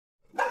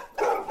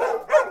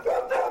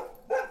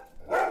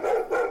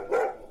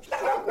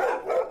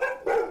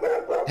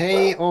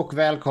Hej och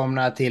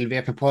välkomna till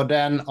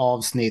VP-podden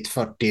avsnitt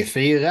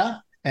 44.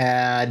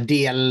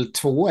 Del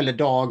 2 eller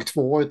dag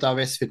 2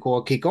 utav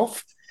SVK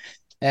Kickoff.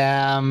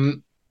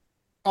 Ehm,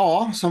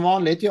 ja, som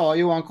vanligt jag,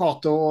 Johan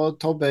Kato och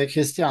Tobbe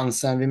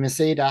Christiansen vid min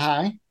sida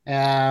här.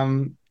 Ja,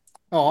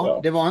 Ja.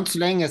 det var inte så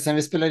länge sedan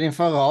vi spelade in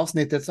förra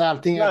avsnittet så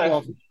allting är bra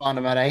Nej,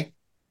 fortfarande med dig.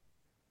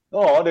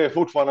 ja, det är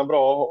fortfarande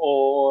bra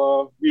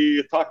och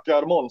vi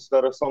tackar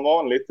Monster som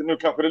vanligt. Nu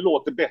kanske det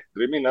låter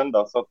bättre i min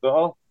ända så att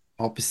ja.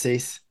 Ja,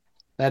 precis.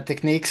 Den här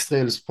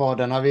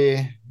teknikstrulspodden har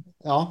vi,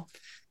 ja,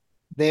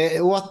 det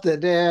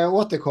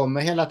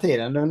återkommer hela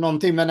tiden. Det är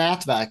någonting med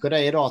nätverk och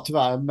det idag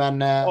tyvärr,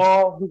 men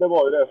Ja, det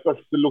var ju det.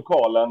 Först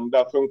lokalen,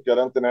 där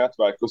funkar inte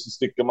nätverk och så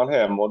sticker man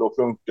hem och då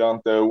funkar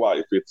inte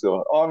wifi.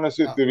 Så ja, nu ja,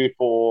 sitter vi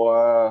på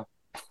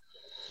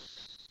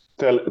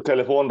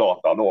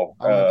telefondata då.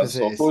 ja, men Så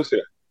får precis. vi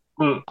se.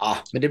 Mm. Ja,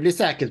 men det blir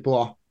säkert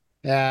bra.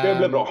 Det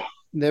blir bra.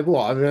 Det är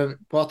bra. Vi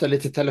pratade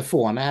lite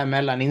telefoner här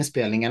mellan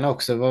inspelningarna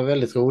också. Det var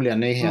väldigt roliga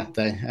Mm.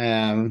 nyheter.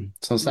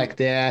 Som Mm. sagt,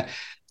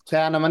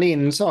 tränar man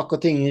in saker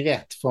och ting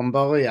rätt från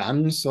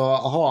början så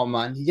har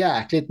man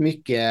jäkligt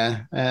mycket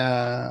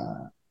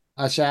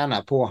att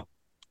tjäna på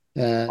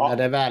när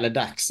det Ja. väl är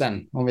dags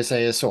sen, om vi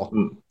säger så.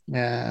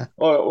 Mm. Eh,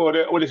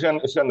 Och det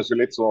kändes ju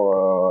lite så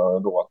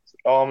då att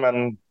ja,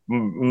 men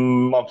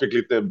man fick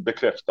lite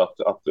bekräftat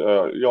att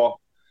ja,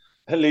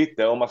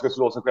 lite, om man ska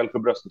slå sig själv för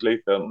bröstet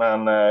lite,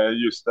 men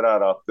just det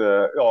där att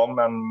ja,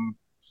 men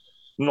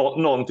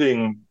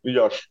någonting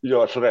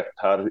görs rätt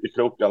här i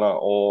krokarna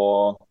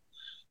och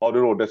har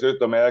du då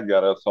dessutom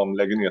ägare som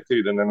lägger ner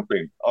tiden och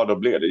energin, ja då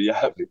blir det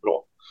jävligt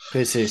bra.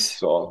 precis.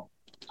 Så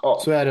ja,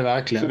 Så är det så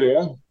verkligen.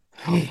 det.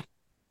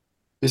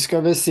 Vi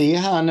ska väl se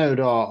här nu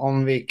då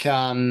om vi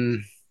kan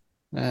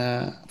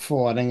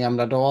få den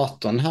gamla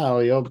datorn här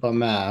och jobba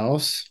med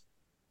oss.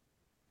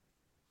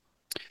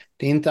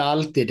 Det är inte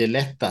alltid det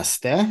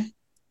lättaste.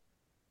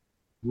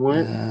 Mm.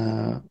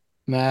 Eh,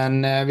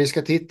 men vi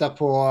ska titta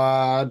på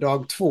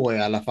dag 2 i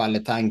alla fall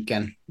i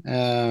tanken.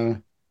 Eh,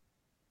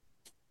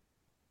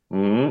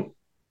 Mm.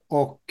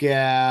 och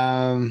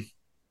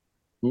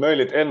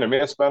Möjligt ännu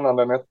mer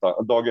spännande än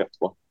dag ett,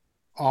 va?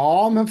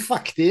 ja, men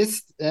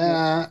faktiskt.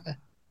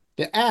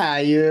 Det är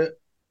ju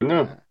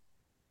Nu,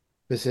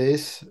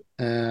 precis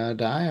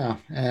där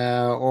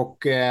ja. Och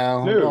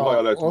nu har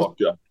jag dig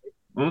tillbaka.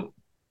 Mm.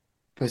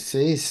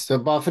 precis, så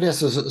bara för det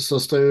så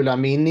strular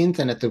min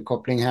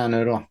internetuppkoppling här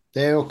nu då.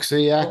 Det är också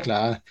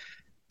jäkla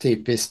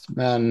typiskt,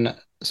 men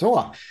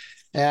så.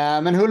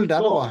 Men Hulda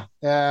då,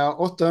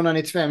 Så,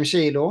 895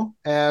 kilo,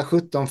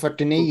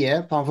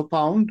 1749 pound for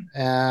pound.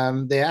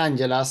 Det är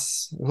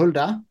Angelas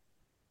Hulda.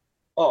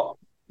 ja.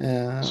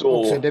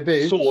 Också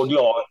debut.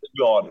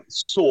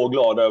 Så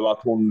glad över att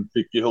hon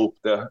fick ihop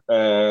det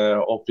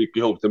och fick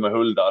ihop det med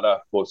Hulda där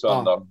på Ja,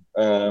 söndagen.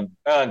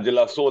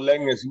 Angela, så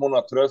länge som hon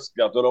har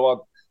tröskat och det har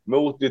varit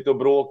motigt och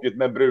bråkigt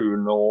med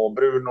Bruno och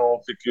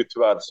Bruno fick ju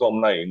tyvärr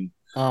somna in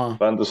ja,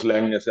 för inte så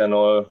länge sedan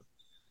och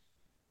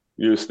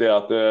just det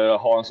att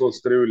ha en så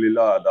strulig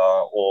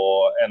lördag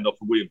och ändå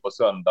få gå in på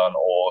söndagen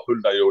och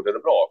Hulda gjorde det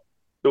bra.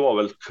 Det var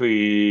väl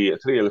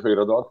tre eller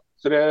fyra dagar.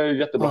 Så det är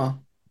jättebra. ja.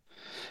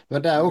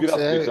 Men där också,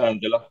 Grattis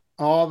Angela.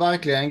 ja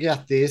verkligen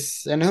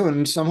grattis. En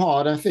hund som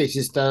har den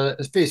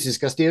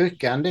fysiska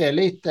styrkan, det är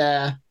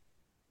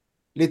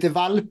lite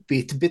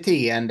valpigt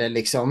beteende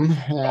liksom.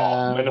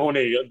 Ja, men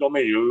de är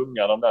ju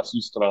unga de där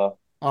systrarna.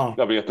 Ja,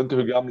 Jag vet inte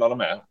hur gamla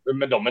de är.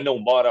 Men de är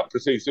nog bara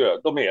precis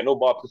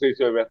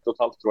över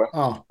 1,5 tror jag.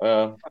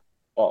 ja.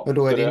 Ja, Och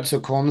då är så det inte det, så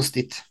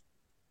konstigt.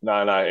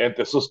 nej,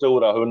 inte så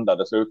stora hundar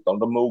dessutom.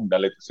 De mognar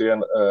lite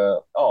sen.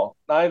 Ja,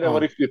 nej, det var Ja,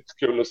 riktigt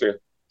kul att se.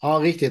 ja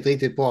riktigt,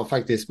 riktigt bra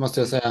faktiskt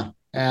måste jag säga.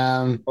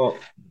 Ja.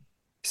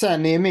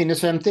 Sen i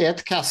minus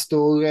 51,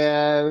 Castor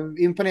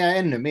imponerar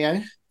ännu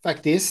mer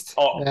faktiskt.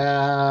 Ja.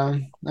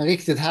 En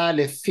riktigt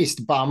härlig fist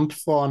bump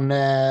från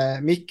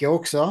Micke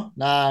också.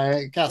 När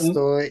Mm.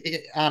 Castor,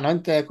 han har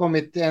inte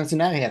kommit ens i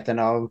närheten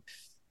av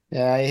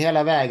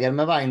hela vägen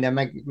med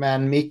vagnen.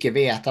 Men Micke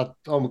vet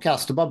att om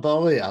Castor bara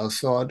börjar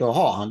så då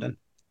har han den.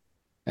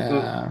 Mm.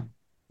 Eh,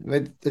 det var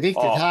riktigt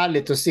Ja.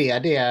 härligt att se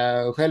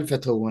det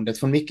självförtroendet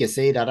från Mickes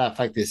sida där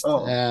faktiskt.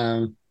 Ja.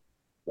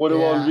 Och det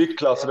var väl Det,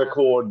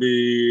 viktklassrekord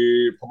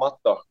på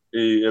matta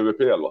i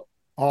EVPL, va?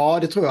 ja,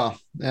 det tror jag.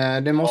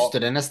 Det måste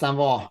Ja. det nästan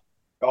vara.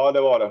 Ja,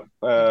 det var det.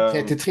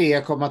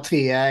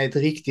 33,3 är ett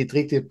riktigt,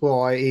 riktigt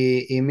bra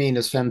i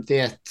minus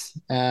 51.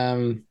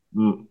 Mm.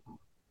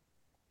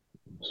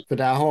 För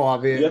där har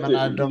vi, jag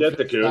menar, de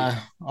Jättekul. flesta,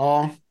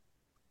 ja,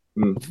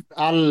 Mm.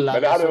 alla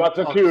Men det hade varit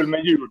så resultat. kul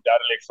med ljud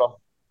där liksom. Så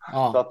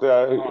Ja,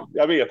 att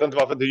jag vet inte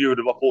varför inte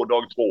ljudet var på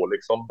dag två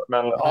liksom.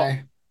 Men ja.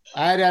 nej.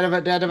 Nej,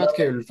 det hade varit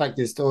kul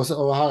faktiskt att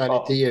höra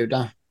lite Ja. ljud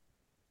där.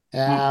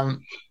 Mm.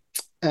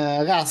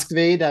 Raskt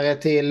vidare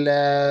till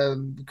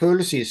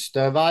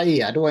kullsyster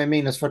Vaja då är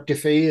minus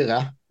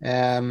 44.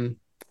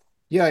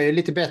 Gör ju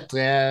lite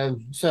bättre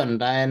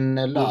söndag än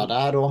lördag Mm.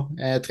 här då.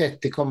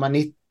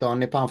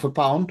 30,19 i pound for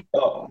pound.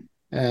 Ja.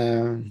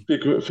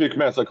 Eh, Fick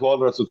med sig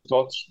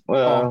kvalresultat.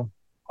 ja,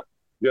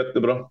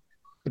 Jättebra.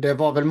 det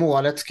var väl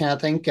målet kan jag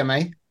tänka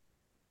mig.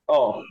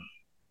 Ja.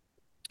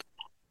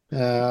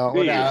 Det Och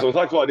är ju där, som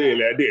sagt var det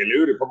är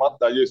lurigt på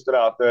matta. Just det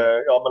där att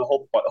ja, men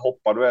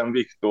hoppar du en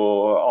vikt och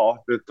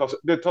ja,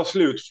 det tar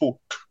slut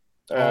fort.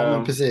 ja men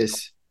Eh,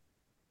 precis.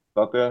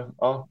 så att det,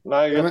 ja,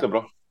 nej, Ja, men,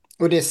 jättebra.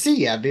 och det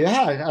ser vi ju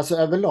här, alltså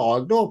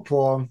överlag då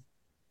på,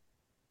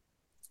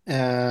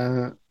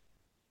 eh,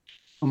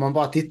 om man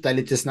bara tittar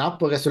lite snabbt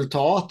på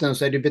resultaten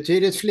så är det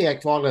betydligt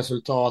fler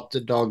kvalresultat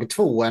dag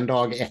 2 än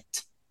dag 1.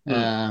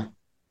 Mm.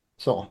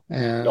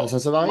 Ja, Sen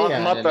så varierar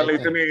det mattan lite.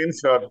 lite mer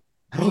inkörd.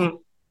 Mm.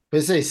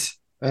 Precis.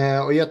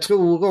 Och jag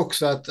tror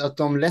också att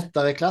de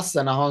lättare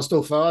klasserna har en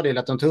stor fördel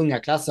att de tunga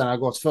klasserna har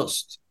gått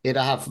först i det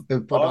här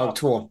på dag Ja.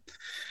 2.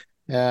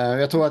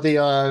 Jag tror att det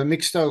gör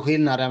mycket större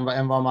skillnad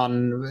än vad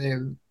man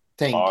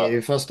tänker Ja.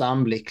 i första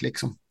anblick.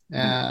 Liksom.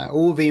 Mm.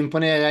 Ovi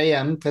imponerar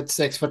igen,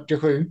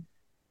 36-47.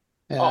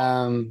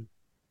 Ja. Eh,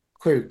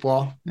 Sjukt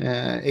bra.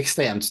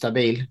 Extremt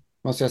stabil,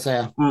 måste jag säga.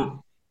 Mm.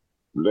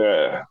 Det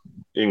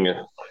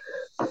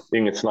är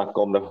inget snack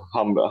om det.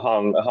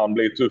 Han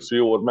blir tuff i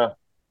år med.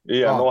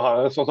 Igen. Och Ja,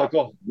 han som sagt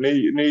var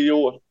 9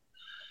 år.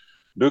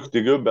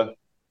 Duktig gubbe.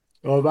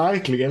 ja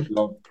verkligen.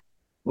 Ja.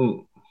 Mm.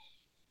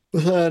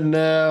 Och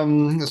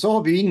sen så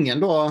har vi ju ingen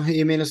då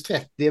i minus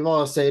 30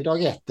 vare sig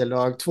dag 1 eller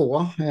dag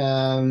 2.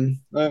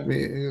 Nej.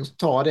 Vi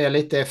tar det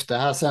lite efter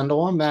här sen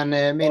då, men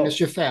minus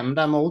Ja. 25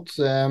 däremot.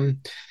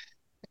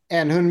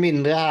 En hund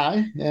mindre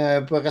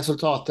här på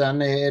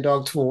resultaten i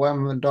dag 2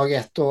 än dag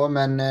 1 då,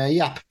 men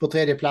Japp på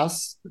tredje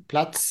plats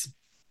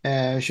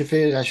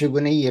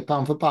 24-29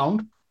 pound för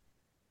pound.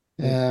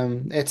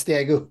 Mm. Ett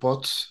steg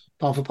uppåt,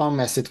 pound för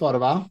pound-mässigt var det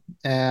va?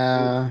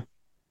 Mm.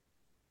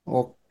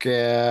 Och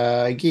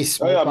Ja,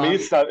 Gizmo på...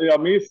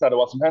 jag missade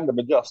vad som hände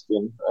med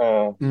Justin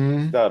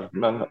Mm, där.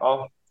 Men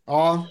ja.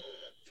 ja,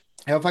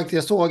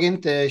 jag såg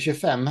inte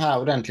 25 här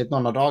ordentligt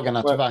någon av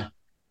dagarna Nej, tyvärr.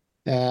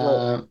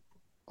 nej. Eh,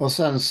 och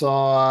sen så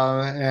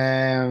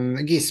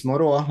Gizmo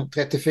då,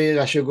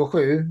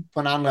 34-27 på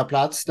en andra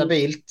plats, Mm.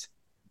 stabilt.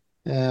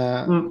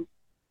 Eh, Mm.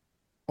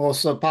 och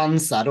så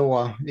Pansar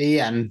då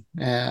igen.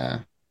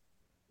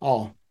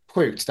 Ja,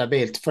 sjukt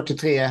stabilt.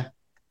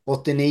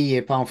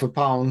 43-89 pound för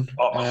pound.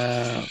 Ja.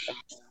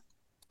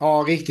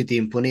 Ja, riktigt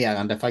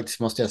imponerande faktiskt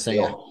måste jag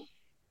säga. Ja.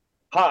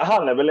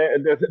 Han är väl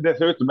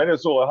dessutom är det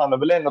så. Han är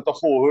väl en av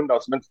få hundar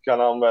som inte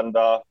kan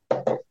använda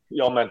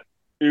ja, men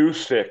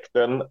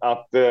ursäkten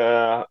att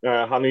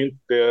han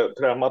inte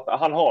tränat matta.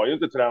 Han har ju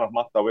inte tränat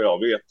matta vad jag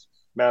vet.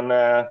 Men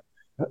om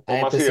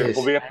Nej, man ser det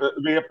på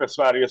precis. VP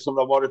Sverige som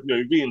det har varit nu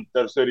i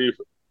vinter så är det ju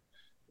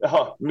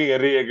mer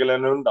regel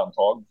än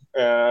undantag.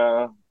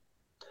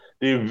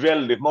 Det är ju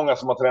väldigt många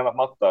som har tränat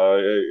matta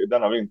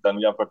denna vintern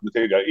jämfört med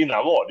tidigare.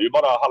 Innan var det ju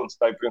bara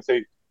Halmstad i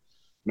princip.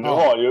 Men nu Ja,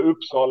 har ju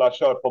Uppsala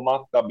kört på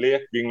matta,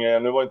 Blekinge,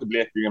 nu var inte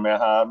Blekinge med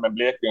här, men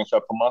Blekinge kör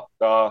på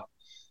matta.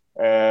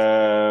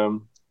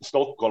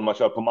 Stockholm har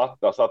kört på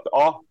matta. Så att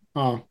ja,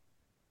 ja.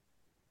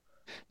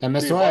 Nej, men det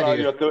är så är det bara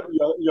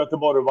ju.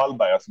 Göteborg och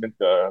Vallberga som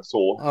inte är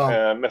så.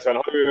 Ja. Men sen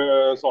har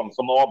du sån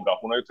som Abra,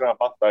 hon har ju tränat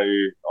matta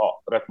i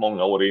rätt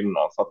många år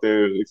innan. Så att det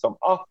är liksom,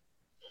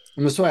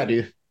 Men så är det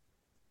ju.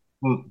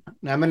 Mm.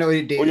 Nej, men det är Och ju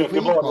Göteborg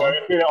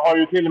skitbra. har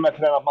ju till och med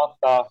tränat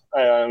matta.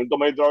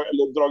 De har ju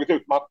dragit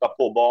ut matta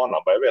på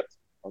banan, vad jag vet.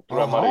 Jag tror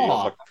det är Marie har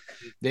Jaha, sagt.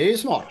 det är ju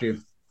smart ju.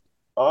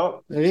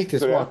 Ja, Det är riktigt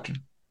så det. smart.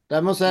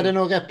 Däremot är det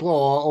Mm. nog rätt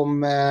bra om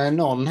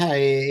någon här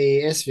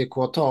i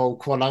SVK tar och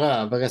kollar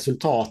över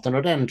resultaten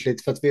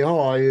ordentligt. För att vi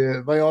har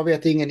ju, vad jag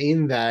vet, ingen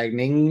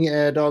invägning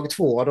dag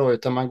 2 då,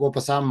 utan man går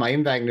på samma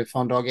invägning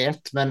från dag 1.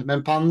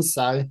 Men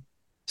Pansar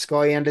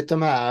ska enligt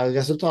de här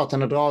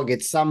resultaten ha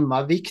dragit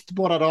samma vikt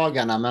båda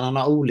dagarna, men han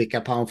har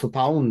olika pound för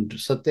pound.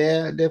 Så att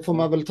det får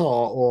man väl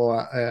ta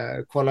och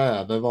kolla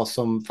över vad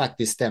som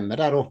faktiskt stämmer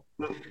där då.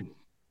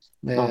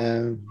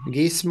 Mm.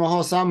 Gizmo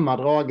har samma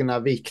dragna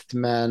vikt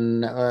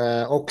men,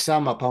 och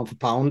samma pound för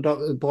pound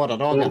båda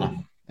dagarna.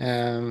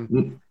 Mm.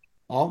 Mm.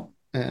 Ja,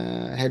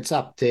 heads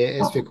up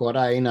till SVK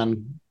där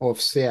innan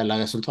officiella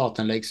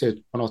resultaten läggs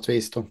ut på något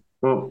vis då.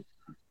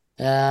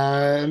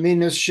 Mm.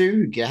 Minus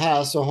 20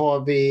 här så har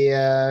vi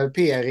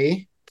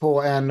Peri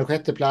på en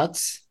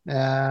sjätteplats.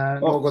 Ja.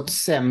 Något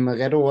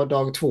sämre då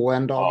dag 2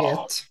 än dag 1.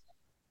 Ja.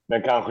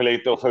 Men kanske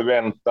lite att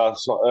förvänta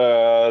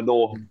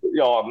då.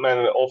 Ja, men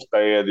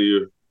ofta är det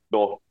ju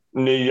då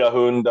nya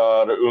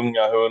hundar,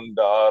 unga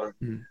hundar.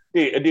 Mm.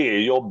 Det är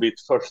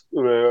jobbigt först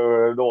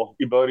då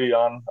i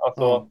början.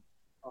 Alltså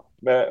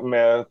Ja,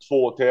 med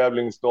 2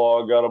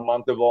 tävlingsdagar och man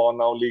inte är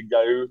vana att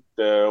ligga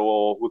ute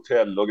och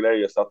hotell och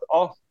grejer. Så att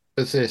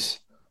precis.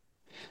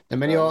 Nej,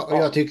 men men,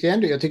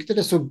 jag tyckte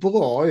det såg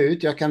bra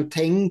ut. Jag kan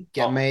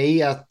tänka ja.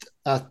 mig att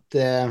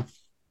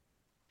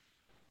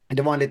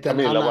det var en liten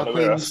Camilla var annan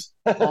skillnad. nervös.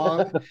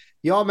 Ja,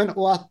 ja, men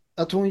och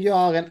att hon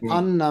gör en Mm.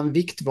 annan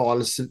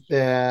viktvals.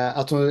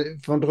 Att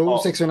hon drog Ja.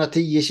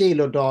 610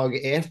 kilo dag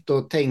 1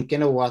 och tänker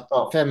nog att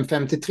Ja.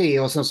 553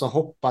 och sen så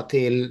hoppa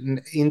till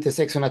inte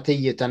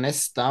 610 utan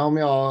nästa om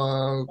jag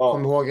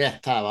kommer Ja. ihåg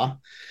rätt här va.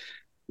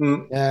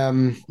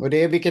 Mm. Och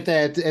det vilket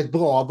är ett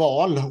bra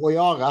val att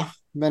göra.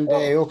 Men det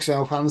är ju Ja. också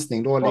en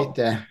chansning då Ja.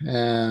 lite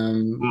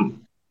Mm.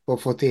 på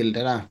att få till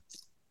det där.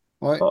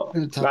 Oj, Ja.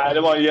 nu tappar Nej, det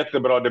jag. var en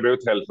jättebra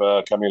debuthelg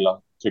för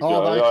Camilla, tycker Ja,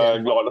 jag. Jag är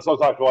verkligen. glad. Som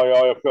sagt var, jag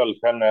har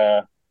följt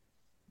henne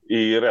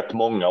i rätt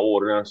många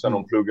år nu, sedan hon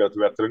Mm. pluggade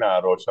till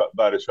veterinär och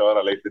började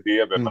köra lite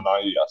DV med Mm.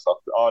 Naja. Så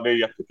att, ja, det är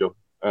jättekul.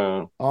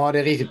 Ja, det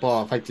är riktigt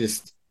bra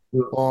faktiskt.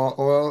 Mm.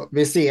 Och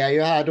vi ser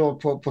ju här då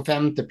på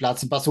femte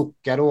plats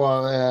Bazooka då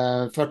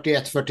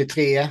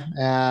 41-43.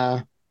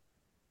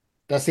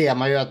 Där ser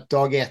man ju att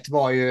dag ett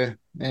var ju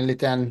en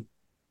liten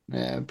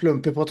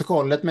plump i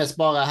protokollet mest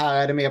bara.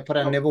 Här är det mer på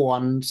den Ja,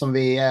 nivån som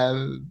vi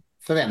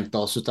förväntar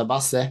oss utav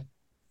Basse.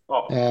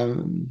 ja, Eh,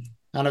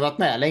 Han har varit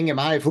med länge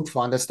men han är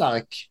fortfarande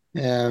stark.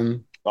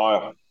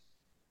 ja.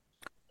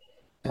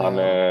 Eh,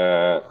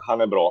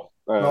 Han är bra.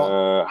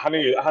 ja,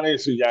 Han är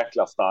så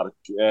jäkla stark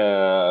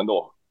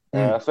då.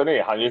 mm, Sen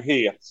är han ju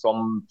het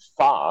som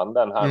fan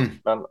den här. mm,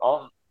 Men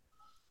ja,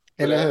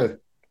 så eller det är det. hur?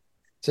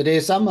 Så det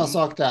är samma Mm.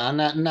 sak där.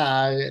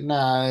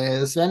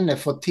 När Svenne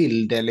får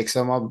till det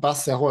liksom och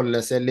Basse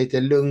håller sig lite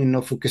lugn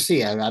och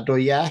fokuserad,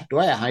 då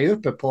är han ju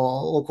uppe på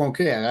och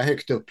konkurrerar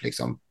högt upp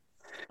liksom.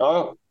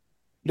 Ja,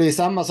 Det är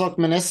samma sak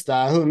med nästa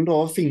hund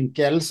då,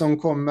 Finkel, som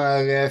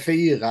kommer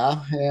fyra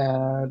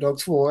dag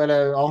två,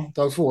 eller ja,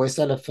 dag två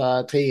istället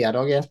för trea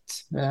dag ett.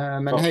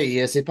 Men ja,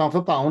 höjer sitt pound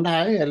för pound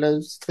här, eller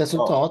ett ja.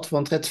 resultat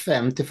från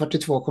 35 till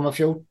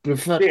 42,14,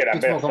 Det är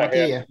den bästa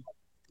 42,10.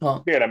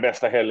 Ja. det är den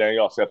bästa helgen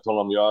jag har sett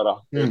honom göra,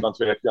 Mm. utan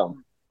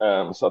tvekan.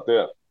 Så att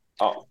det,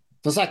 ja,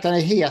 Som sagt, han är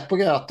het på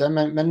gröten,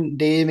 men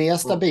det är mer mm,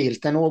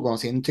 stabilt än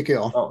någonsin tycker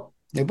jag. ja,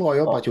 Det är bra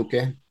jobbat ja,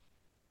 Jocke,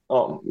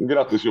 ja.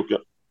 Grattis Jocke.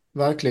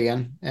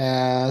 verkligen.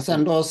 Sen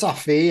Mm, då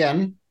Safi igen.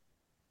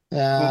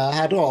 mm,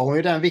 Här drar hon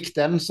ju den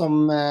vikten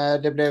som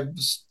det blev ja,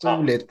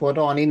 struligt på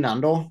dagen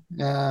innan då.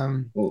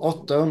 mm. Nej,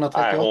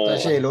 838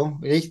 kilo,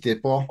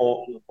 riktigt bra.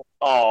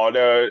 ja,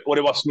 och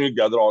det var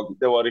snygga drag.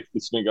 Det var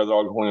riktigt snygga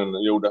drag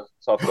hon gjorde.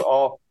 Så att,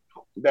 ja,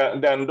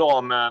 den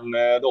damen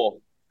då,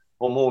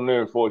 om hon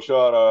nu får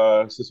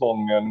köra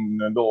säsongen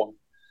då.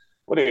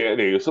 Och det är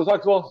ju som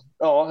sagt var,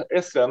 ja,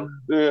 SM,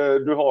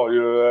 du har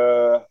ju,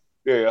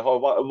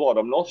 var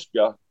de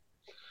norska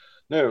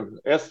nu.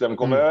 SM Mm.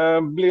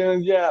 kommer bli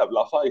en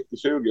jävla fight i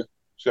 20,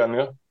 känner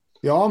jag.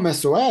 Ja, men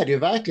så är det ju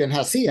verkligen.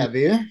 Här ser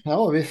vi ju. Här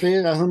har vi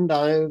 4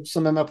 hundar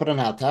som är med på den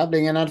här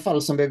tävlingen i alla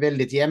fall som är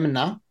väldigt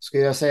jämna,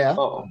 skulle jag säga.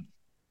 Ja,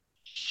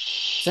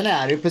 Sen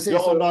är det ju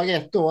precis som ja, dag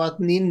ett då att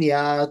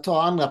Ninja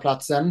tar andra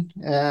platsen.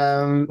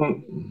 mm,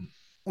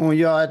 Hon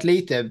gör ett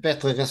lite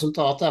bättre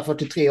resultat där,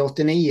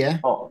 43,89.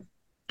 ja,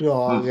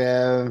 Drar,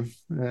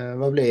 mm,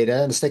 vad blir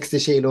det, 60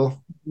 kilo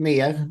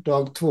mer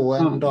dag två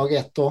än mm, dag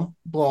ett då.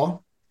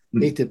 Bra.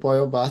 mm, Riktigt bra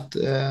jobbat.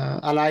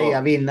 Alaya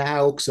ja, vinner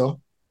här också.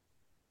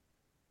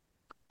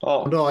 Hon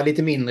ja, drar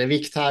lite mindre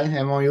vikt här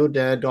än vad hon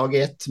gjorde dag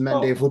ett,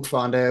 men det är ja,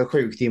 fortfarande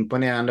sjukt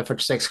imponerande,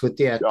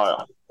 46,71.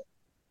 ja.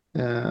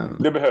 Eh,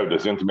 Det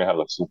behövdes ju inte mer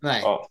heller. Så.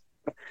 nej. Ja,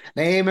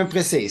 Nej, men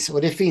precis.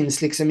 Och det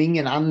finns liksom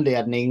ingen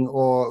anledning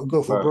att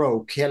go for nej,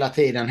 broke hela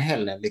tiden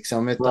heller,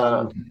 liksom, nej,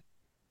 utan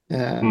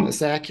mm,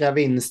 säkra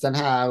vinsten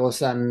här och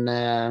sen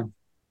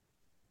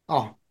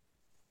ja,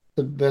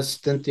 det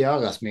behövs det inte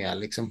göras mer.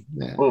 Liksom.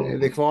 Det är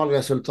mm,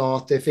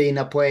 kvalresultat, det är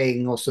fina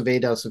poäng och så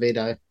vidare. Och så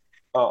vidare.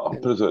 ja,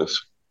 precis.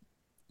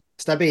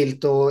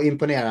 Stabilt och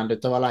imponerande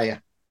av Alaya.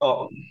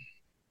 Ja,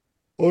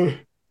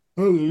 Oj.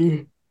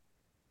 Oj.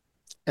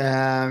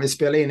 Vi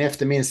spelar in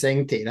efter min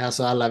sängtid här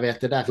så alla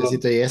vet det, därför jag mm,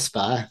 sitter och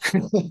gäspar här.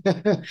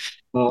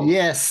 mm,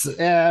 Yes,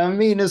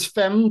 minus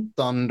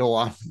 15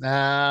 då.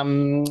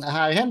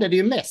 Här hände det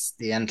ju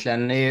mest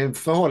egentligen i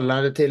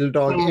förhållande till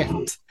dag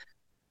ett.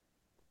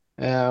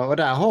 mm, Och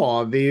där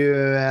har vi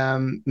ju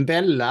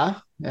Bella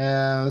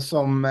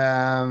som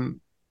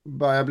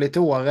börjar bli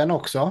till åren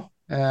också.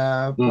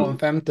 På en mm,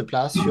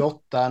 femteplats,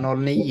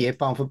 28,09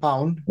 pound för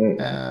pound. mm.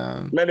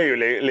 Men det är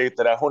ju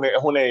lite där.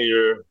 Hon är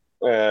ju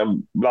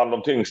bland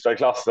de tyngsta i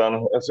klassen.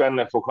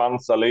 Svenne får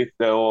chansa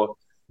lite och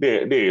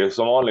det är ju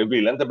som vanligt.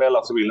 Vill inte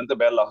Bella så vill inte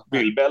Bella. Nej.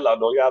 Vill Bella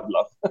då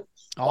jävlar. Ja,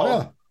 Ja,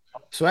 ja,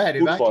 så är det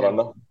ju verkligen.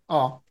 fortfarande.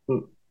 Ja,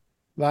 Mm.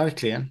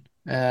 verkligen.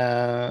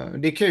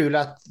 Det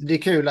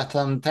är kul att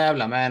han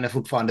tävlar med henne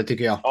fortfarande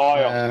tycker jag. Ja,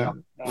 ja. För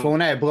Mm.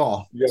 hon är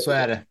bra, så är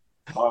Jättebra. det.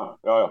 Ja,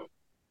 ja, ja.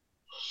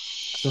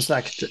 Som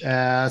sagt.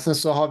 Sen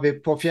så har vi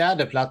på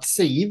fjärde plats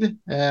Siv.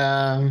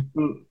 Mm.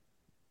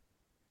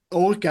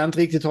 Orkar inte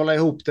riktigt hålla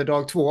ihop det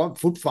dag två.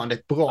 Fortfarande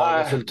ett bra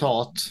Nej,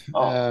 resultat.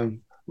 ja.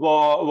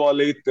 Var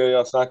lite,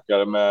 jag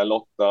snackade med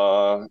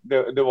Lotta,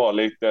 det var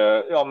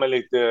lite, ja men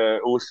lite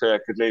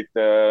osäkert,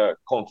 lite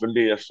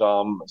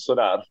konfundersam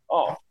sådär.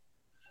 Ja.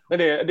 Men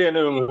det är en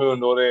ung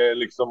hund och, det är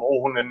liksom,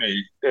 och hon är ny.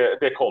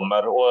 Det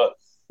kommer. Och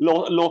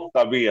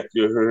Lotta vet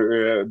ju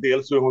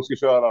dels hur hon ska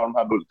köra de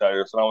här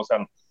bullterriersarna och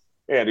sen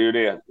är det ju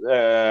det.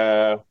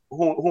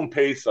 Hon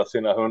pacear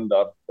sina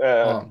hundar.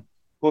 Ja,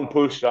 Hon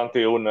pushar inte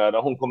i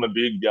onödan. Hon kommer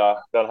bygga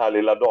den här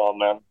lilla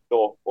damen.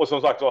 Då. Och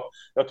som sagt så,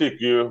 jag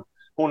tycker ju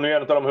hon är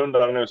en av de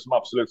hundarna nu som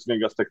absolut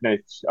snyggast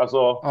teknik. Alltså,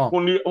 ja,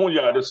 hon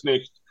gör det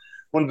snyggt.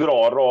 Hon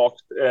drar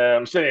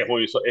rakt. Sen är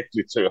hon ju så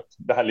äckligt söt.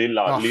 Det här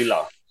ja. lilla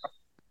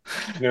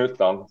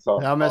knutan. Så,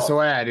 Ja, men så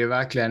ja. är det ju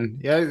verkligen.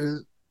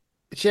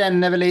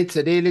 känner väl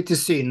lite, det är lite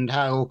synd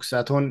här också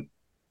att hon,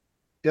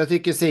 jag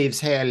tycker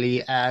Sivs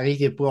helg är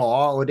riktigt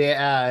bra och det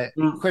är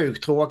Mm.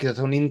 sjukt tråkigt att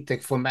hon inte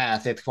får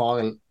med sig ett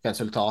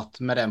kvalresultat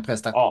med den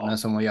prestationen Ja.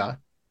 som hon gör.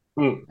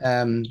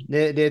 Mm.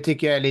 Det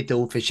tycker jag är lite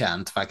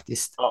oförtjänt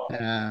faktiskt. Ja.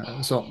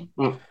 Så.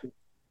 Mm.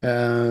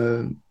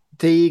 Uh,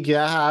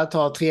 Tigra här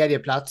tar tredje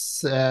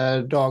plats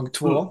dag Mm.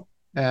 2.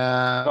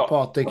 Ja.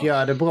 Patrik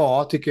gör det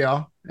bra tycker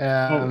jag.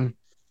 Mm.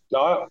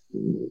 Ja.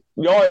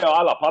 Ja, ja,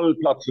 alla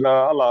pallplatserna,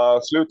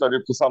 alla slutade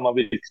ju på samma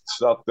vikt.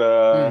 Så att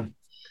Mm,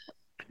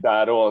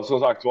 där då, som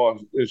sagt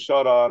var,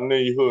 köra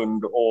ny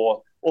hund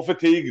och för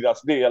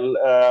Tigras del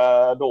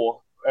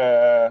då.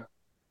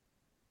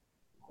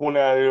 Hon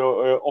är ju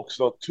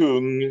också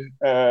tung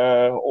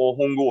och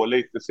hon går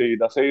lite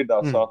sida. Så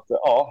mm. att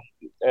ja,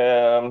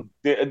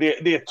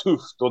 det är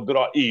tufft att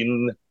dra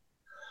in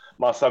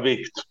massa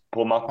vikt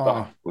på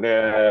matta.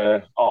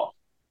 Ja. Ja,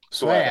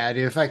 Så så är det. är det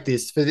ju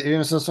faktiskt. För det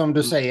är så som du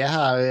Mm. säger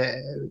här,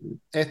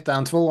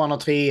 ettan, tvåan och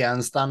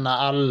trean stannar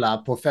alla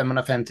på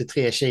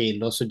 553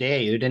 kilo. Så det är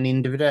ju den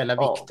individuella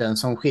Ja, vikten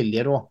som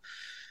skiljer då.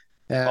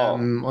 ja.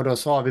 Och då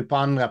så har vi på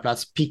andra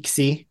plats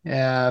Pixie,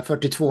 Mm.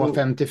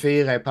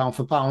 42,54 i pound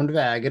for pound,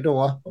 väger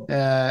då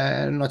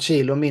något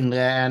kilo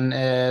mindre än,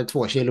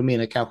 2 kilo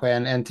mindre kanske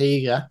än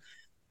Tigra.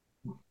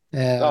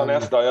 Ja, Um,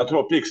 nästan. Jag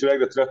tror Pixie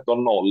vägde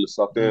 13,0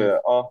 så att mm,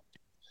 ja.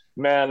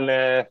 Men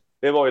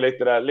det var ju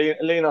lite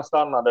där. Lina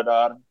stannade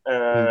där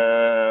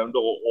mm, då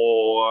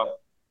och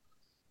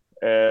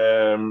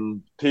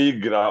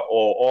Tigra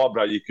och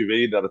Abra gick ju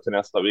vidare till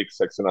nästa vikt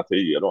 610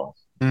 då.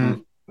 mm. Mm.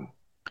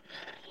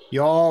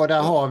 Ja, och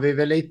där har vi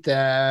väl lite,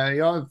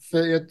 ja,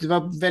 det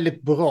var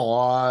väldigt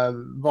bra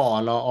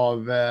val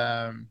av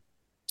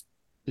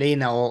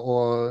Lina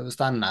och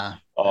stanna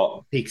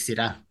Ja, Pixie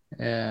där.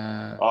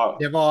 ja,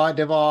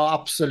 Det var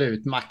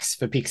absolut max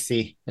för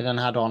Pixie i den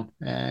här dagen.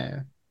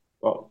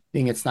 ja.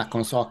 Inget snack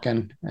om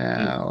saken.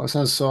 Mm. Och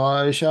sen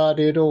så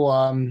körde ju då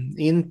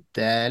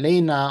inte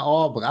Lina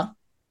Abra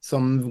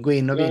som går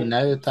in och Nej.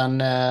 vinner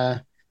utan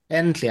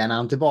äntligen är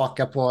han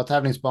tillbaka på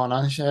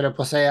tävlingsbanan. Körde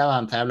på att säga,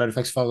 han tävlade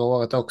faktiskt förra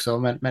året också,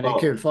 men det är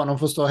kul Ja, för honom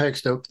att få stå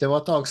högst upp. Det var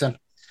ett tag sedan.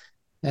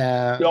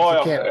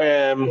 ja. Så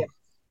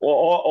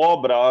Ja. Och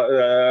Abra,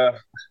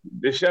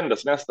 det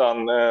kändes nästan,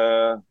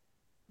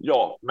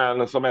 ja,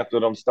 men som ett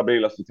av de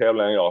stabilaste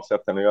tävlingar jag har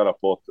sett henne göra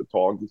på ett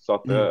tag. Så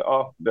att, mm.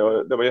 ja,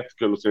 det var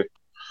jättekul att se. Ja,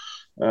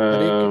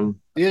 Eh,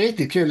 det är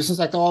riktigt kul. Som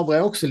sagt, Abra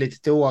är också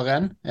lite till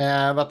åren.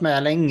 Varit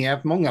med länge,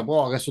 många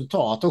bra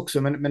resultat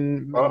också,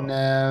 men ja,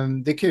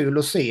 det är kul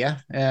att se.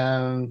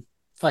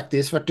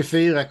 Faktiskt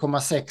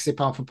 44,6 i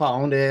pound for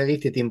pound, det är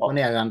riktigt ja,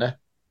 imponerande.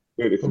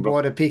 det är Och riktigt bra.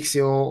 både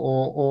Pixie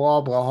och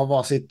Abra har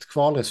varsitt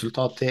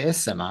kvalresultat till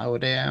SM här, och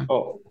det är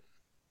Ja,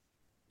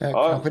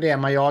 kanske ja, det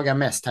man jagar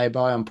mest här i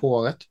början på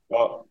året.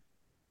 ja.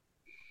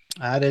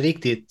 Ja, det är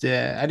riktigt, det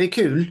är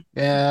kul.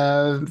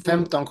 Mm.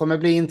 15 kommer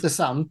bli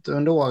intressant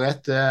under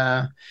året.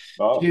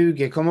 Ja,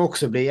 20 kommer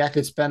också bli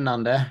jäkligt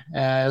spännande.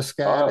 Jag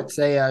ska ja, ärligt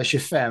säga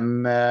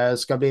 25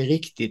 ska bli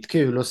riktigt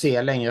kul att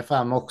se längre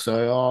fram också.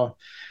 Jag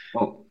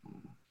ja,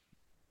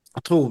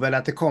 tror väl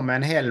att det kommer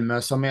en Helmer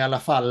som i alla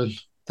fall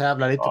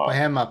tävlar lite på ja.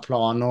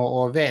 hemmaplan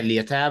och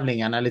väljer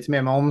tävlingarna lite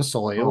mer med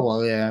omsorg i Mm.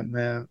 år.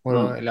 Mm.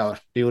 Eller, ja,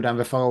 det gjorde han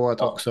väl förra året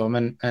Ja, också,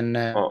 men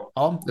ja.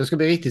 ja, det ska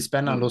bli riktigt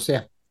spännande Mm. att se.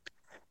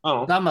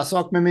 Ja. Samma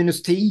sak med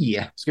 -10.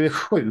 Det ska bli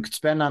sjukt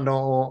spännande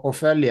att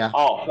följa.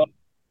 Ja.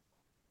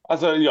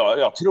 Alltså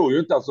jag tror ju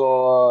inte alltså,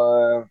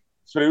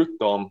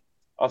 förutom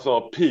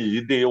alltså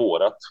Pi det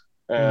året,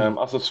 Mm,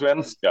 alltså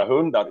svenska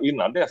hundar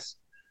innan dess,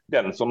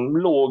 den som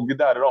låg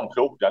där i de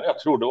krokarna, jag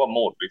tror det var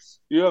Morris.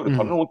 I övrigt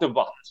har det mm. nog inte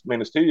varit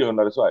 -10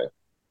 hundar i Sverige.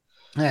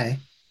 Nej.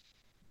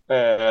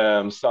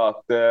 Så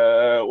att,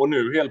 och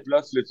nu helt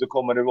plötsligt så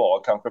kommer det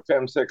vara kanske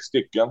 5-6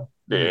 stycken. Mm,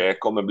 Det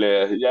kommer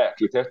bli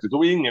jäkligt häftigt.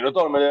 Och ingen av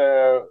dem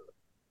är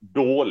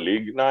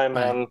dålig. Nej,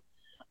 nej. men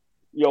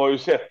jag har ju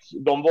sett,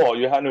 de var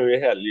ju här nu i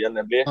helgen,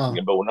 Ja.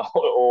 Blekingeborna,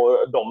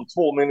 och de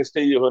 2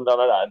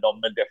 -10-hundarna där,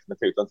 de är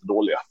definitivt inte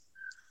dåliga.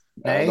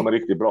 De är Nej.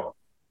 riktigt bra.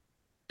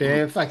 Det Mm.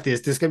 är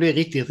faktiskt, det ska bli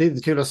riktigt,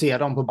 riktigt kul att se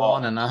dem på Ja,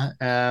 banorna.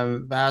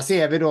 Här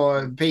ser vi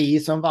då Pi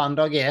som vann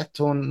dag 1.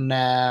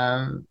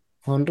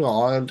 Hon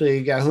drar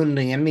dryga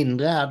hundringen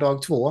mindre här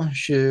dag 2. mm.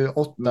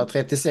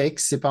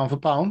 28,36 i pound for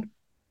pound.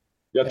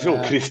 Jag tror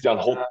Eh, Christian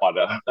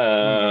hoppade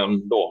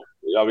mm. då.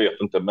 Jag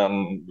vet inte, men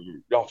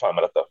jag har för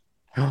mig detta.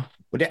 Ja.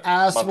 Och det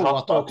är Man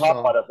svårt också.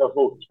 tappade för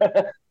fort.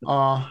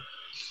 Ja,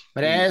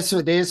 men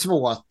Mm. det är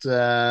svårt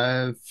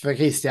för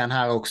Christian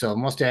här också,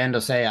 måste jag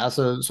ändå säga.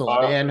 Alltså, så,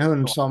 det är Ja, en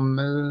hund som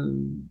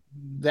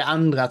det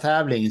andra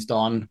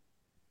tävlingsdagen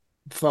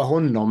för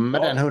honom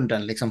med den ja,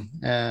 hunden. Liksom.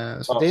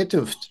 Så det är ja,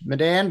 tufft. Men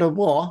det är ändå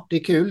bra. Det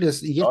är kul. Det är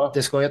ja,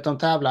 jätteskoj att de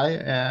tävlar.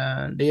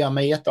 Det gör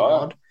mig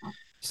jätteglad. ja.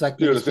 Sagt,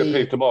 Kul att minus se 10.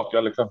 Pi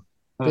tillbaka liksom.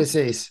 Mm.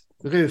 Precis.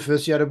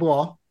 Rufus gör det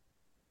bra.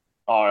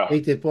 Ja, ja.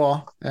 Riktigt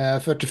bra.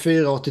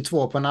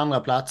 44,82 på en andra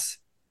plats.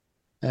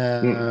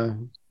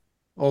 Mm.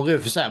 Och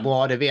Rufus är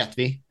bra, det vet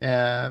vi.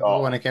 Ja,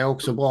 Veronica är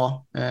också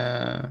bra.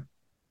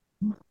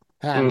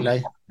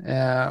 handler.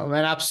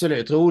 Men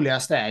absolut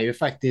roligast är ju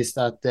faktiskt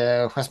att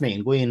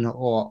Jasmine går in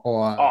och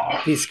Ja,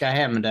 fiskar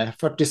hem det.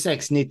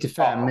 46,95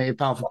 ja. i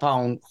pound for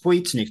pound.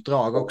 Skitsnyggt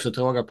drag också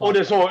till råga på Och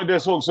allt. det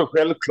såg så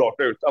självklart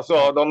ut. Alltså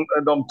Ja.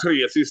 de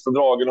 3 sista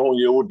dragen hon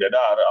gjorde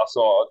där, alltså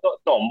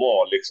de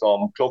var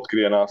liksom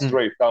klockrena, Mm.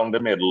 straight down the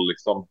middle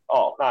liksom.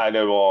 Ja, nej,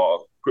 det var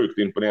sjukt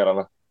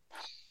imponerande.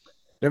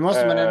 Det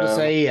måste man ändå Eh,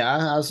 säga.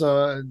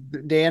 Alltså,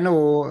 det är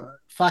nog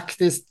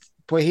faktiskt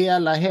på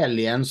hela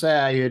helgen så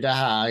är ju det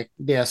här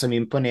det som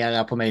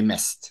imponerar på mig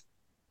mest.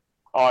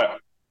 ja, ja.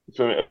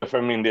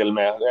 För min del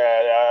med.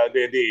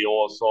 Det är det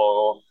och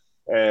så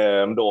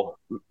då.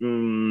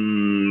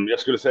 Jag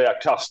skulle säga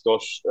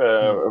Castors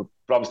Mm.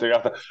 framsteg.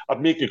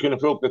 Att Micke kunde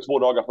få upp det 2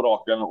 dagar på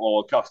raken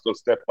och Castor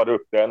steppade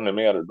upp det ännu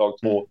mer dag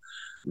 2.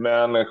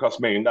 Mm. Men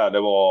Jasmine där, det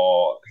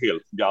var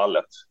helt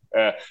galet.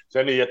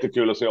 Sen är det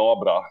jättekul att se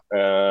Abra.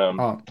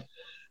 Ja.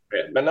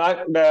 Men nej,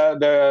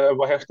 det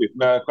var häftigt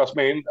med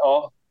Jasmine.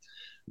 Ja,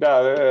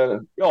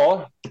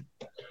 ja,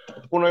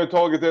 hon har ju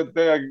tagit ett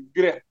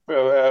grepp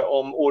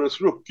om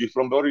årets rookie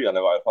från början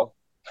i varje fall.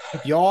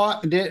 Ja,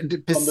 Som det ser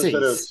ut.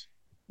 precis.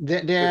 Det,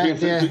 Det det,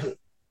 finns... det,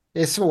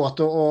 det är svårt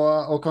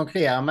att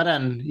konkurrera med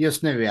den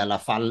just nu i alla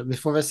fall. Vi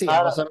får väl se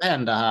Nej, vad som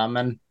händer här,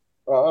 men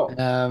ja,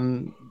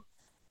 ehm,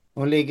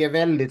 hon ligger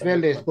väldigt,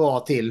 väldigt bra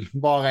till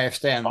bara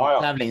efter en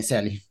ja.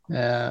 tävlingshelg.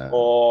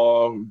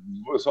 Och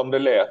som det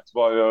lät,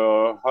 vad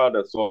jag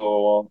hörde, så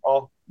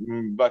ja,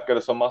 verkar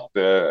det som Matte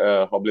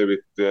har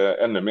blivit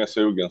ännu mer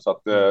sugen. Så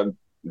att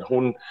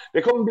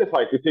det kommer bli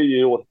fight i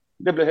 10 år.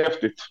 Det blir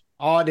häftigt.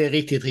 Ja, det är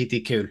riktigt,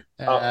 riktigt kul.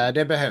 Ja,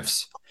 Det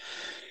behövs.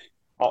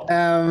 ja,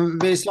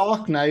 Vi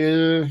saknar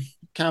ju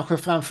kanske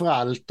framför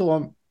allt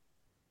då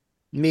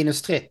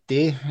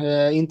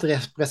 -30, inte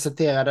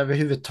representerad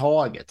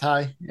överhuvudtaget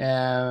här.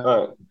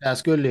 Där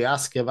skulle ju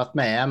Asker varit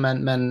med,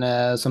 men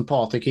som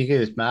Patrik gick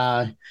ut med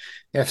här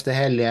efter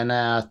helgen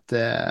är att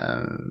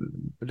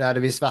det hade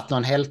visst varit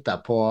någon hälta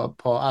på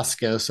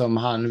Asker som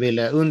han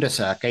ville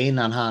undersöka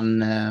innan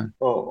han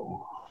ja,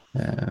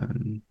 eh,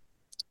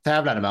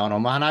 tävlade med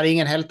honom. Och han hade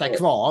ingen hälta ja,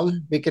 kvar,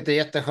 vilket är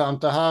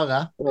jätteskönt att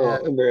höra. ja,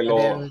 Det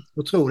är ett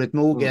otroligt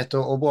moget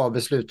och bra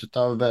beslut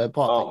av Patrik.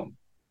 ja.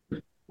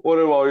 Och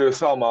det var ju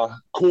samma.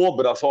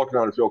 Kobra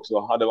saknades ju också.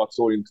 Hade varit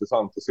så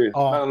intressant att se.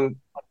 Ja, Men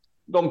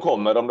de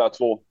kommer, de där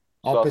 2.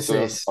 ja, Så att,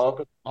 precis. ja.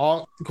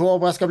 Ja,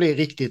 Cobra ska bli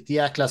riktigt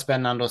jäkla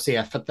spännande att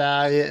se. För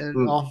där,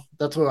 Mm. ja,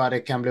 där tror jag det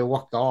kan bli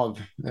åka av.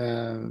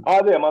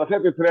 Ja, det man har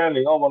sett i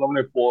träning av honom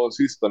nu på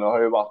sistone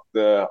har ju varit,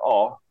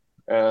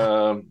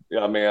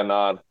 jag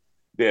menar,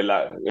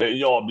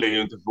 jag blir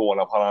ju inte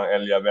förvånad på att han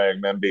älgar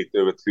iväg med en bit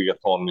över 3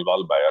 ton i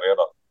Vallberga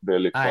redan. Det är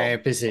Nej, liksom, ja.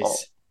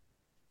 precis.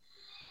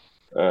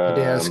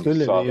 Det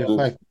skulle Så vi att, ju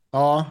faktiskt...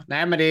 Ja,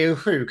 nej men det är ju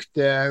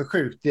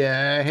sjukt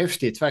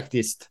häftigt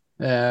faktiskt.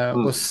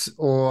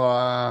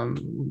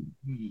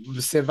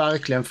 Ser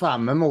verkligen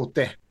fram emot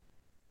det.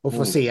 Och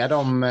få se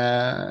dem,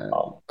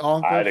 ja. ja,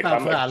 Nej, det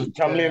framför allt.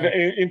 kan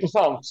bli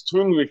intressant.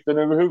 Tungvikten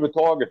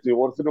överhuvudtaget i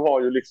år, för du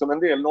har ju liksom en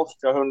del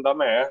norska hundar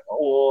med.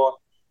 Och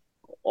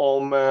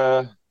om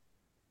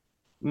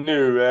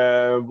nu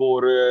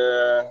vår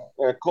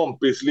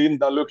kompis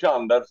Linda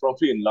Lukander från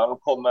Finland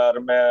kommer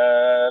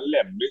med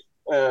Lemmy.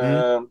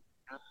 Mm,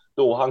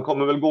 Då han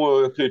kommer väl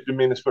gå typ i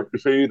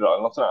 -44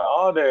 eller något sånt.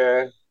 Ja,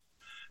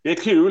 det är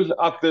kul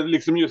att det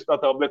liksom just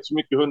att det har blivit så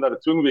mycket hundar i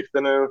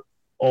tungvikten nu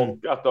och mm.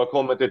 att det har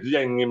kommit ett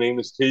gäng i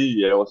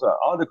 -10 och så.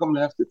 Ja, det kommer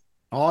bli häftigt.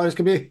 Ja, det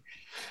ska bli...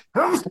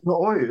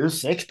 Oj,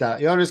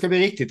 ursäkta. Ja, det ska bli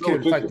riktigt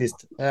kul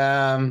faktiskt.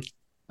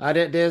 Ja,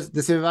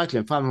 det ser vi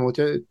verkligen fram emot.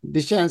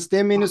 Det känns, det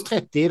är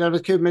 -30. Det hade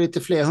varit kul med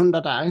lite fler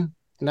hundar där.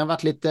 Det har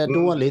varit lite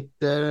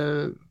dåligt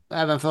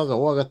även förra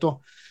året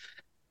då.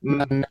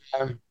 Mm. Men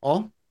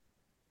ja.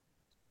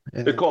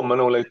 Det kommer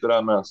nog lite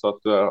där med, så att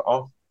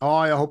ja.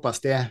 Ja, jag hoppas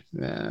det.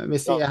 Vi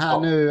ser här Ja.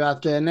 nu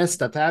att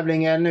nästa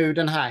tävling är nu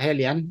den här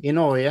helgen i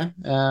Norge.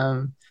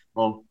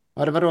 Ja.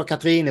 Ja, det var då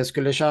Katrine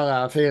skulle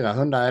köra 4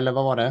 hundar, eller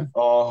vad var det?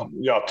 Ja,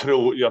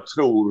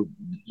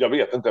 jag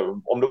vet inte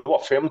om det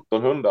var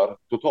 15 hundar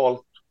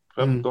totalt.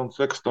 Mm. 15,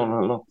 16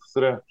 eller något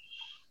sådär.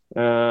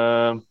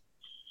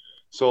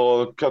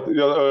 Så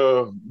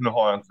nu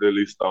har jag inte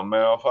listan, men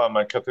jag har för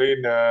mig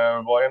Katrin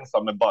var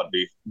ensam med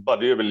Buddy.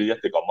 Buddy är väl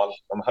jättegammal.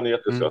 Han är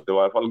jättesöt i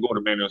varje fall. Går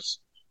det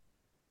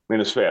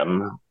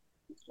 -5.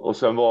 Och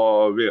sen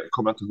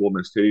kommer jag inte ihåg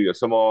 -10.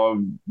 Sen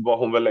var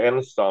hon väl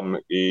ensam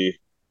i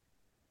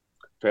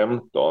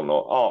 15. Och,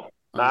 ja,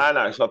 Ja.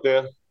 nej, så att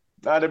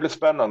det blir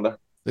spännande.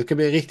 Det ska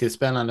bli riktigt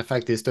spännande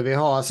faktiskt.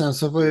 Och sen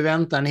så får vi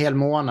vänta en hel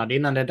månad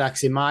innan det är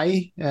dags i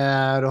maj.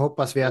 Då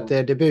hoppas vi att det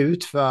är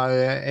debut för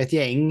ett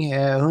gäng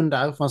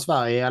hundar från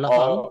Sverige i alla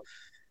fall. Ja,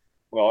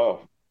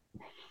 ja.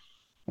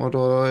 Och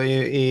då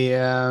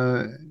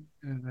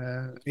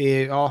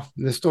ja,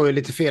 det står ju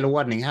lite fel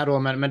ordning här då,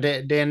 men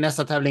det är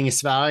nästa tävling i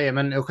Sverige.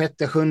 Men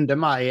 6-7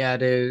 maj är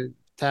det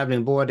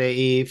tävling både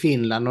i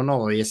Finland och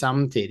Norge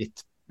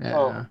samtidigt.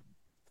 Ja.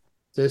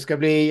 Så det ska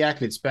bli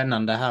jäkligt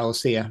spännande här att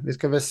se. Vi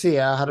ska väl se,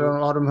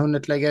 har de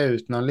hunnit lägga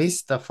ut någon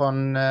lista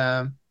från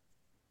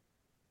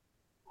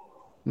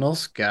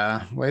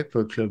norska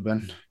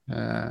wavepoolklubben.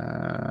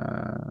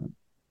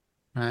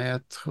 Nej, jag Ja,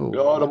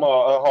 tror... de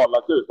har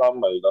lagt ut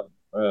anmälda.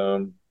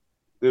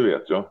 Det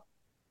vet jag. Det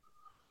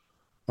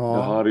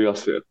Ja, har jag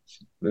sett.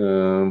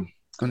 Eh,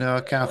 men det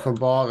har kanske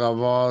bara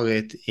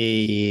varit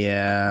i...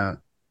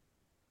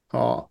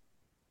 ja,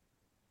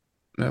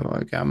 det var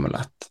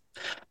gammalt.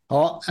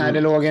 Ja, nej, det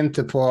mm. låg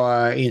inte på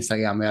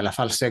Instagram i alla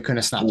fall, så jag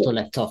kunde snabbt och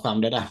lätt ta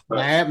fram det där.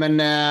 Nej. Nej,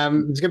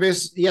 men det ska bli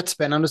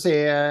jättespännande att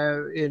se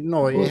i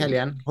Norge i Mm.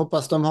 helgen.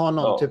 Hoppas de har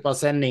någon Ja. typ av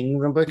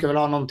sändning. De brukar väl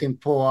ha någonting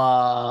på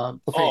Ja.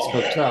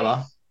 Facebook, tror jag, va?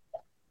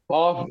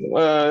 Ja,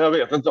 jag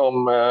vet inte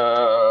om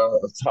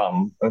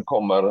Tran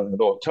kommer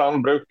då.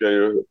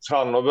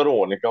 Tran och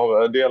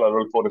Veronica delade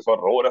väl på det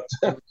förra året.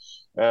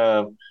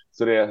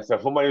 Så sen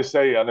får man ju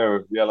säga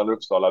nu gällande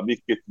Uppsala,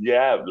 vilket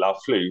jävla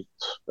flyt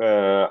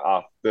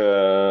att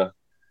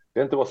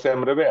det inte var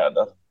sämre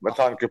väder med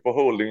tanke på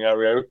holding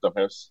area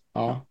utomhus.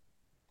 Ja,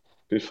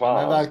 Fy ja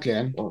men fan.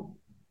 verkligen.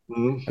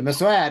 Mm. Ja, men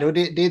så är det, och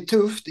det är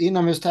tufft.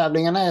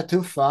 Inomhustävlingarna är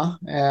tuffa.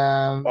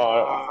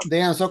 Ja, Det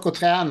är en sak att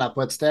träna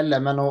på ett ställe,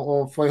 men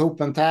att få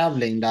ihop en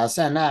tävling där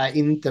sen är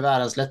inte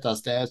världens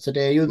lättaste. Så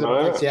det gjorde de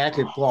nej. faktiskt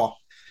jäkligt bra.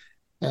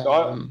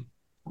 Ja, Ehm,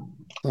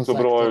 som så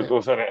sagt. bra ut.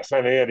 Och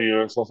sen är det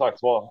ju som sagt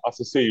var,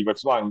 alltså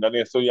Siverts vagn, den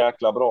är så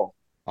jäkla bra.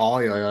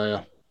 Ja, ja, ja, ja.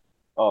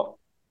 Ja,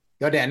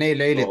 Ja, den är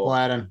löjligt bra, så,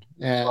 är den.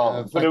 ja. För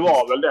det Faktiskt.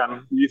 var väl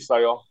den, gissar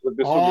jag.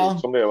 Det såg ut Ja,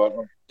 som det var.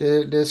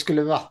 det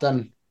skulle varit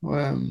den.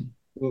 Mm.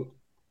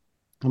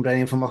 Om den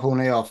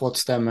informationen jag har fått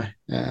stämmer.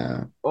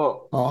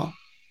 Ja, Ja,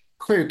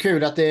 sjukt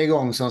kul att det är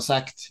igång, som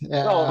sagt.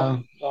 ja,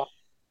 ja,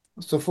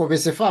 Så får vi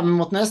se fram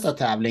emot nästa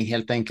tävling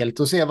helt enkelt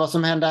och se vad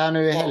som händer här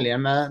nu i ja.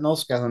 helgen med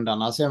norska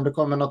hundarna. Se om det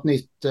kommer något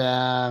nytt.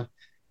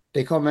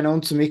 Det kommer nog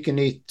inte så mycket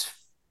nytt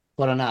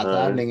på den här Nej.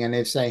 tävlingen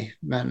i och för sig.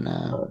 Men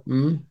Nej.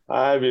 mm,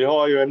 Nej, vi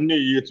har ju en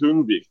ny i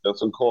tungvikten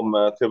som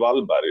kommer till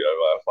Vallberga i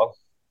varje fall.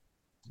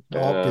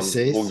 ja, Vår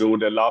precis.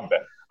 gode Labbe.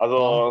 Ja,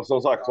 Alltså,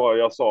 som sagt var,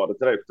 jag sa det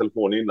till dig på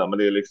telefon innan, men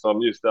det är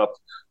liksom just det att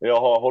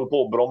jag har hållit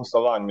på att bromsa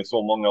vagn i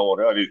så många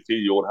år. Jag är i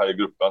 10 år här i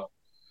gruppen.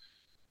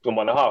 Som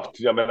man har haft,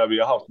 jag menar vi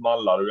har haft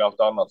mallar och vi har haft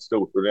annat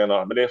stort och det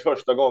ena. Men det är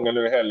första gången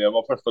nu i helgen,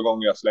 var första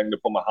gången jag slängde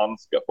på mig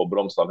handskar på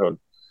bromsad hund.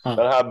 Den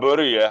ja. här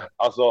Börje,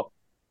 alltså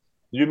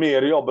ju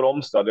mer jag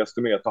bromsar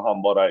desto mer tar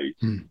han bara i.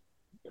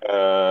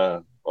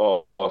 Mm.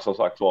 Och som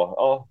sagt var,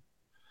 ja.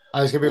 Ja,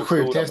 det ska bli Vår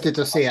sjukt stora, häftigt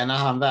att se när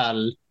han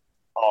väl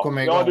ja.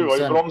 kommer Ja, du igång har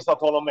ju sen. bromsat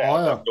honom med, Ja,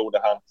 den ja. gode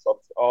han. Så att,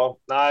 ja,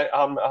 nej,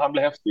 han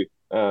blir häftig.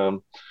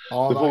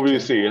 Ja, Det får vi ju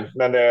verkligen. se.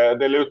 Men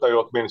det lutar ju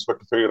åt minst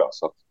 44.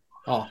 Så att,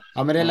 Ja,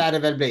 ja, men det lär det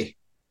väl bli.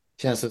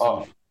 Känns det som.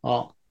 ja,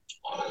 Ja.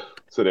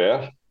 så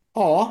det.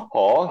 Ja,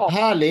 Ja,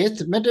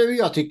 härligt. Men du,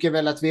 jag tycker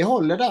väl att vi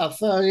håller där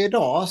för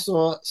idag,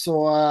 så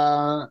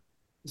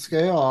ska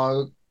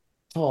jag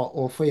ta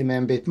och få i mig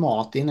en bit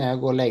mat innan jag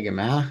går och lägger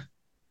mig här.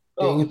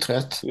 Jag är ja,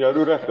 trött. gör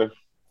du rätt i.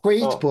 Ja,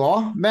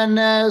 Skitbra,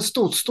 men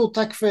stort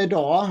tack för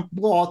idag.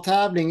 Bra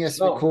tävling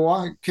SVK.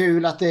 ja.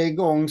 Kul att det är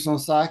igång, som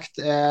sagt.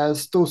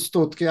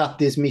 Stort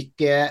grattis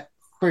Micke.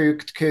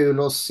 Sjukt kul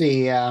att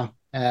se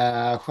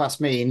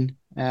Jasmine.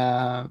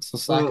 Som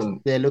sagt,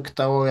 Mm. det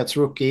luktar årets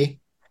rookie.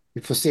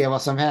 Vi får se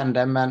vad som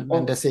händer, men Ja,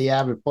 det ser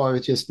jävligt bra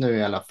ut just nu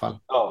i alla fall.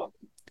 ja.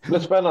 Det blir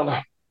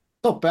spännande.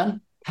 Toppen,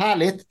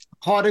 härligt.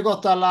 Ha det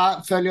gott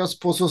alla. Följ oss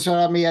på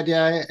sociala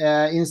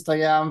medier,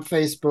 Instagram,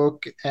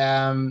 Facebook.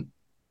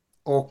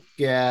 Och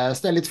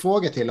ställ lite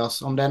frågor till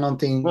oss om det är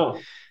någonting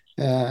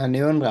Ja.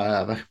 ni undrar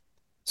över.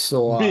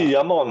 Så Be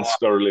a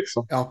monster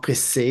liksom. ja,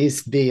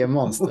 precis. Be a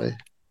monster.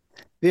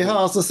 Vi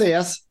hörs och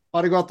ses.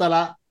 Ha det gott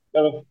alla.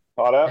 Ja,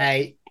 ha det.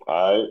 Hej.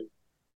 Hej.